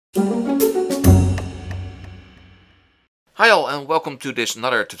Hi all and welcome to this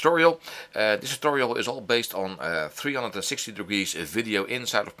another tutorial. This tutorial is all based on 360 degrees video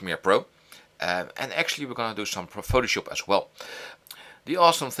inside of Premiere Pro. And actually we're going to do some Photoshop as well. The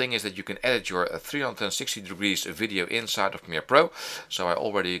awesome thing is that you can edit your 360 degrees video inside of Premiere Pro. So I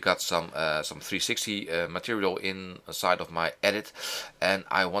already got some 360 material inside of my edit, and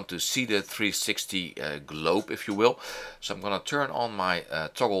I want to see the 360 globe, if you will. So I'm going to turn on my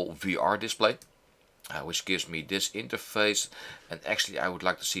toggle VR display. Which gives me this interface, and actually I would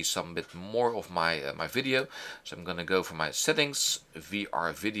like to see some bit more of my my video, so I'm gonna go for my settings,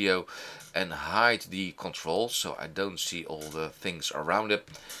 VR video, and hide the controls so I don't see all the things around it.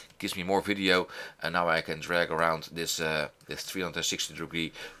 Gives me more video, and now I can drag around this this 360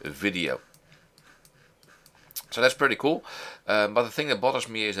 degree video. So that's pretty cool, but the thing that bothers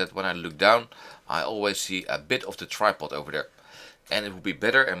me is that when I look down I always see a bit of the tripod over there. And it would be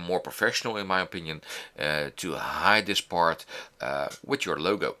better and more professional, in my opinion, to hide this part with your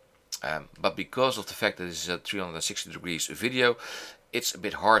logo. But because of the fact that this is a 360 degrees video, it's a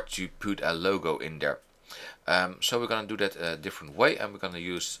bit hard to put a logo in there. So we're going to do that a different way, and we're going to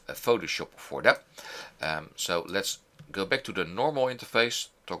use Photoshop for that. So let's go back to the normal interface,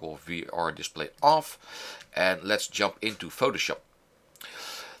 toggle VR display off, and let's jump into Photoshop.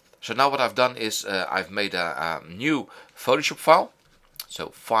 So now what I've done is I've made a new Photoshop file. So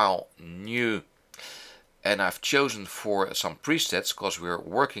file, new, and I've chosen for some presets because we're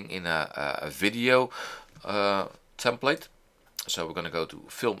working in a video template. So we're going to go to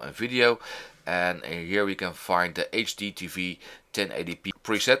film and video, and here we can find the HDTV 1080p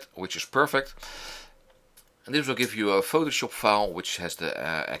preset, which is perfect. And this will give you a Photoshop file which has the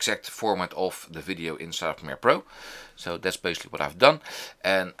exact format of the video inside of Premiere Pro. So that's basically what I've done,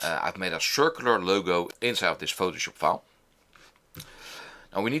 and I've made a circular logo inside of this Photoshop file.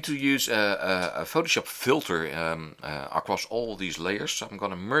 Now we need to use a Photoshop filter across all these layers. So I'm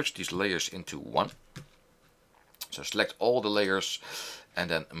going to merge these layers into one. So select all the layers and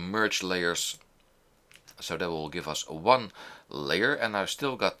then merge layers. So that will give us one layer, and I've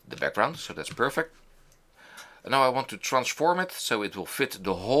still got the background, so that's perfect. And now I want to transform it so it will fit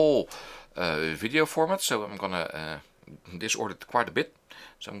the whole video format. So I'm going to disorder it quite a bit.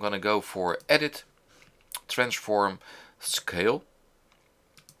 So I'm going to go for Edit, Transform, Scale.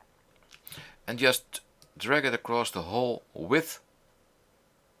 And just drag it across the whole width,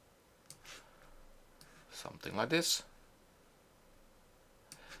 something like this,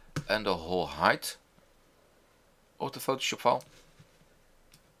 and the whole height of the Photoshop file.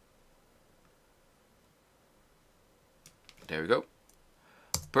 There we go,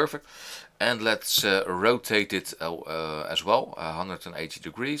 perfect. And let's rotate it as well, 180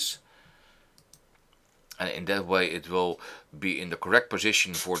 degrees. And in that way it will be in the correct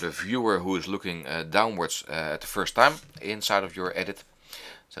position for the viewer who is looking downwards at the first time inside of your edit.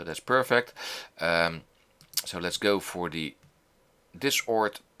 So that's perfect. So let's go for the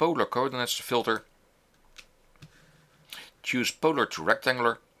Distort Polar Coordinates filter. Choose Polar to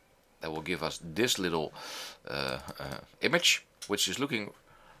Rectangular. That will give us this little image, which is looking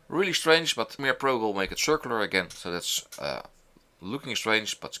really strange, but Premiere Pro will make it circular again. So that's looking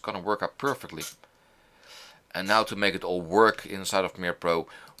strange, but it's gonna work out perfectly. And now to make it all work inside of Premiere Pro,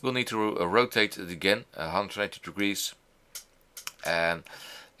 we'll need to rotate it again 180 degrees. And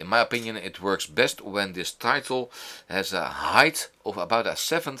in my opinion it works best when this title has a height of about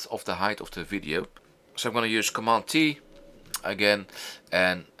 1/7 of the height of the video. So I'm going to use Command T again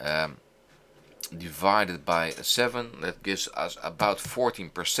and divide it by 7. That gives us about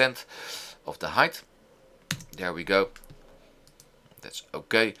 14% of the height. There we go. That's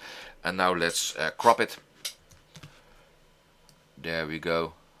okay. And now let's crop it. There we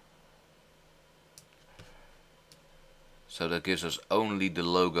go. So that gives us only the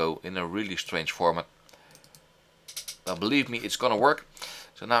logo in a really strange format. But believe me, it's gonna work.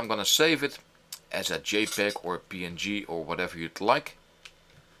 So now I'm gonna save it as a JPEG or PNG or whatever you'd like.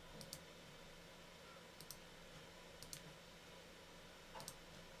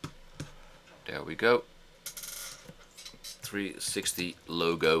 There we go. 360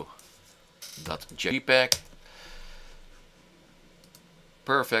 logo.jpg.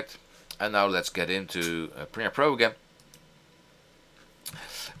 Perfect. And now let's get into Premiere Pro again.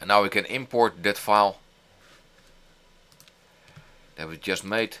 And now we can import that file that we just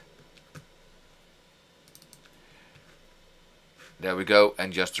made. There we go,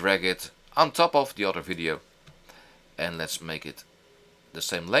 and just drag it on top of the other video. And let's make it the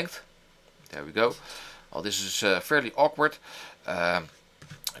same length. There we go. Well, this is fairly awkward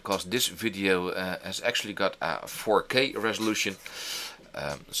because this video has actually got a 4K resolution.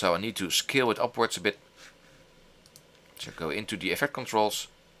 So I need to scale it upwards a bit. So go into the effect controls,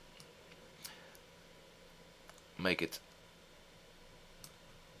 make it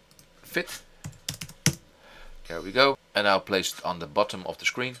fit. There we go. And now place it on the bottom of the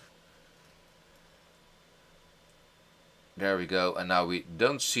screen. There we go. And now we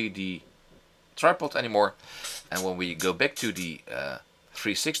don't see the tripod anymore. And when we go back to the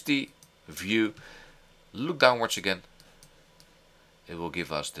 360 view, look downwards again, it will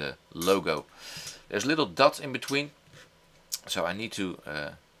give us the logo. There's a little dot in between, so I need to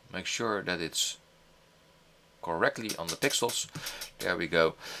make sure that it's correctly on the pixels. There we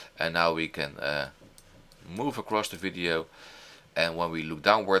go. And now we can move across the video, and when we look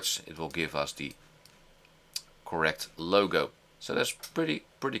downwards, it will give us the correct logo. So that's pretty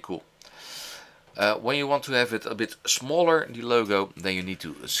cool. When you want to have it a bit smaller, the logo, then you need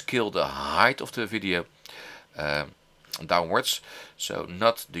to scale the height of the video downwards. So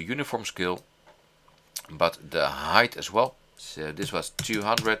not the uniform scale, but the height as well. So this was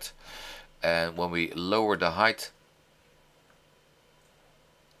 200, and when we lower the height,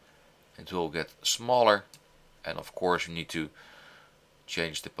 it will get smaller. And of course you need to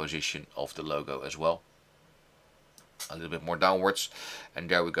change the position of the logo as well, a little bit more downwards, and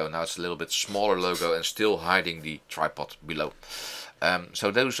there we go. Now it's a little bit smaller logo and still hiding the tripod below.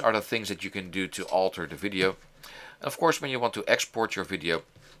 So those are the things that you can do to alter the video. And of course, when you want to export your video,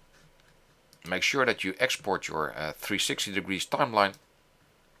 make sure that you export your 360 degrees timeline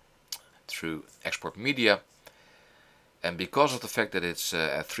through export media. And because of the fact that it's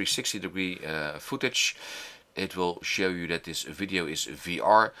a 360 degree footage, it will show you that this video is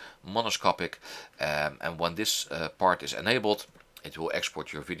VR monoscopic, and when this part is enabled, it will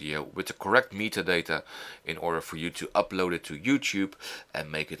export your video with the correct metadata in order for you to upload it to YouTube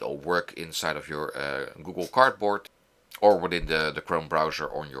and make it all work inside of your Google Cardboard or within the Chrome browser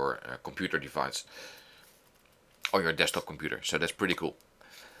on your computer device, on your desktop computer. So that's pretty cool.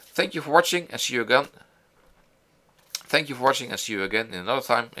 Thank you for watching, and see you again. Thank you for watching, and see you again in another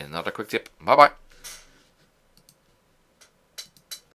time in another quick tip. Bye bye.